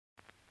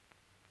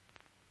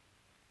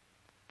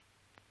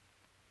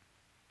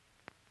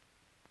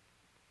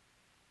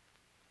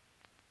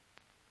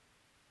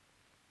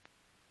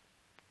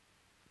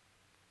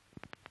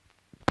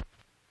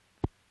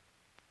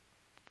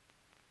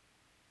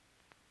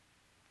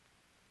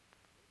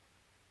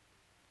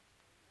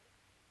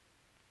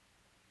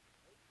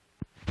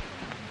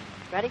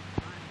Ready?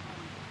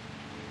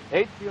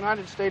 8th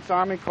United States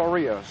Army,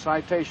 Korea,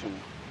 citation,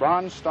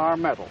 Bronze Star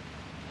Medal.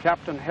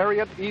 Captain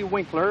Harriet E.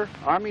 Winkler,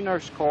 Army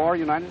Nurse Corps,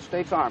 United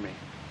States Army.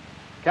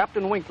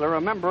 Captain Winkler,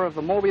 a member of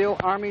the Mobile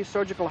Army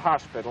Surgical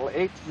Hospital,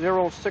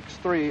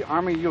 8063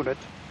 Army Unit,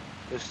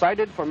 is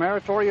cited for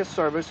meritorious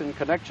service in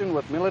connection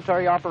with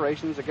military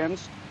operations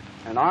against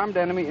an armed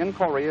enemy in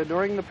Korea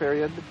during the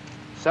period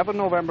 7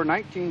 November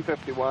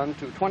 1951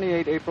 to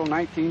 28 April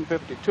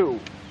 1952.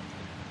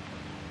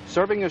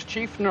 Serving as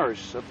chief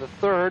nurse of the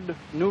 3rd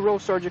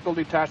Neurosurgical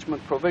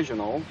Detachment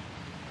Provisional,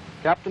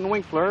 Captain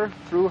Winkler,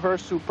 through her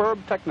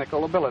superb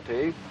technical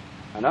ability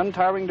and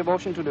untiring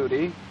devotion to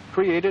duty,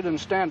 created and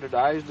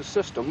standardized a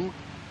system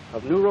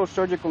of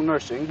neurosurgical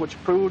nursing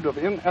which proved of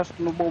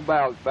inestimable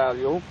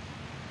value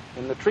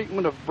in the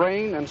treatment of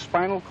brain and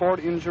spinal cord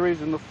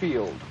injuries in the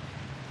field.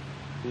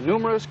 The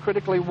numerous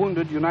critically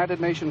wounded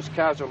United Nations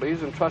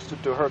casualties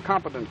entrusted to her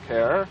competent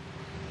care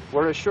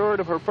were assured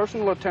of her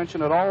personal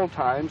attention at all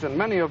times, and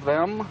many of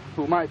them,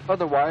 who might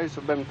otherwise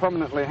have been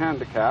permanently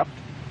handicapped,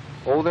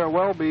 owe their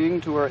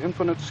well-being to her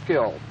infinite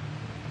skill.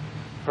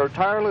 Her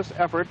tireless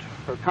effort,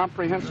 her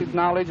comprehensive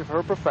knowledge of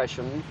her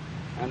profession,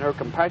 and her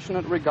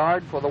compassionate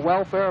regard for the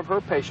welfare of her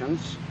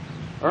patients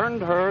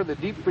earned her the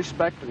deep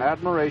respect and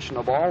admiration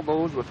of all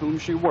those with whom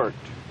she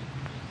worked,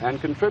 and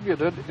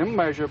contributed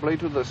immeasurably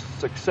to the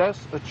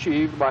success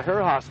achieved by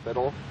her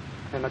hospital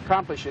in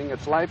accomplishing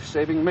its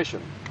life-saving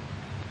mission.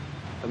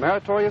 The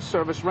meritorious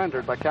service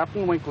rendered by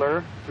Captain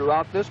Winkler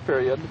throughout this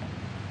period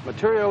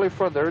materially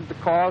furthered the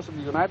cause of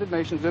the United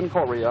Nations in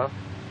Korea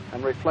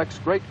and reflects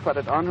great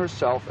credit on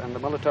herself and the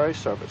military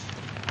service.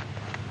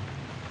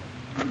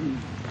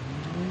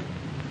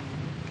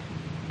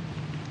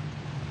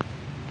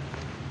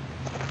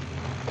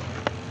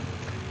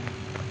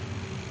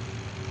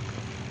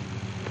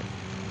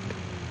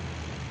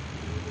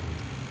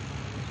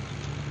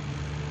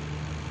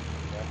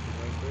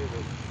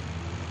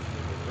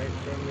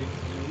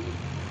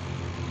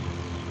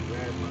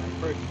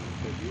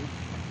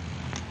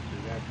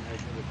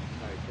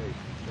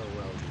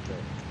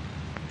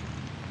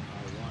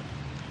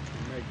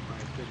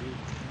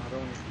 Not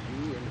only to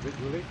you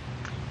individually,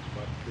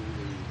 but to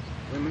the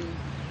women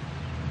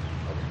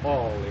of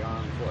all the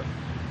armed forces.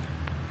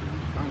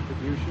 The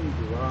contribution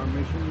to our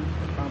mission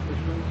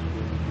accomplishments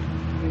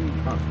is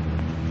incomparable.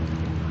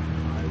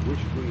 I wish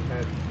we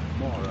had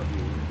more of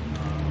you in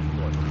our armed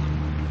forces.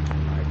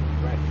 I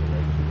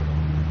congratulate you.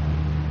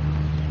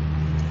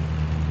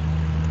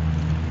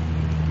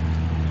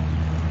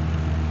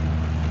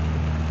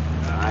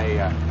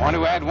 I want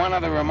to add one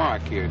other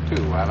remark here,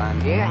 too, while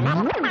I'm here.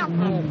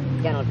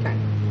 General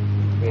Turner.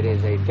 It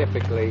is a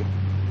typically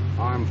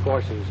armed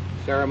forces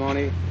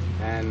ceremony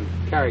and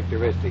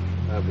characteristic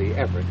of the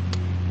effort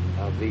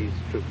of these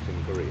troops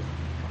in Korea.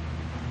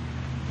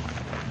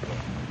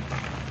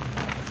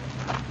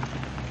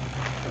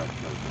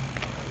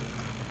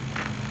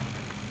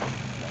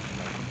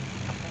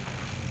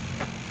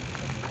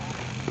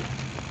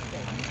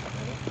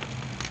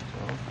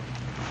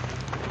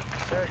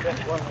 Sir,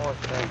 just one more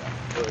thing.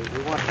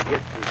 We want to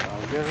get to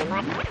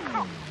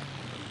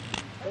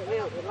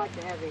We'd like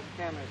to have these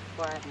cameras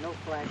quiet, no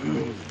flash,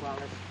 please, while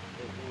this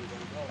is being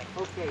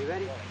done. Okay, you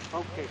ready?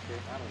 Okay, sir.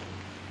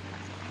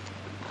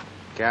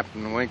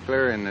 Captain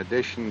Winkler, in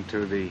addition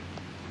to the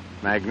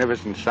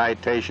magnificent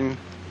citation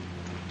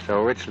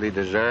so richly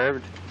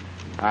deserved,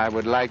 I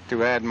would like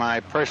to add my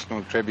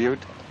personal tribute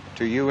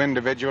to you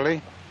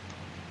individually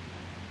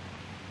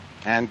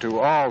and to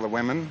all the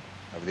women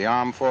of the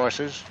armed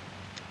forces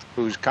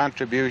whose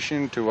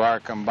contribution to our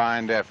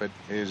combined effort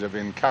is of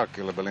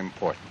incalculable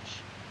importance.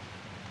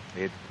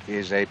 It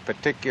is a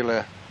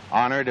particular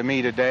honor to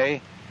me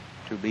today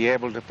to be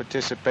able to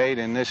participate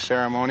in this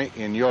ceremony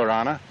in your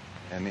honor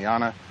and the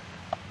honor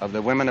of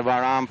the women of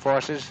our armed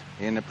forces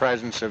in the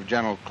presence of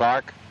General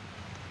Clark,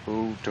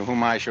 to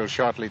whom I shall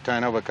shortly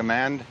turn over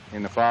command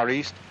in the Far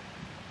East,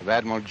 of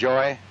Admiral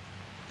Joy,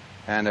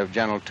 and of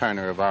General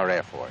Turner of our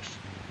Air Force.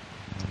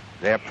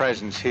 Their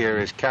presence here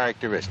is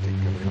characteristic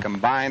of the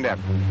combined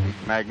effort of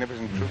these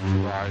magnificent troops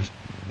of ours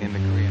in the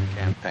Korean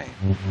campaign.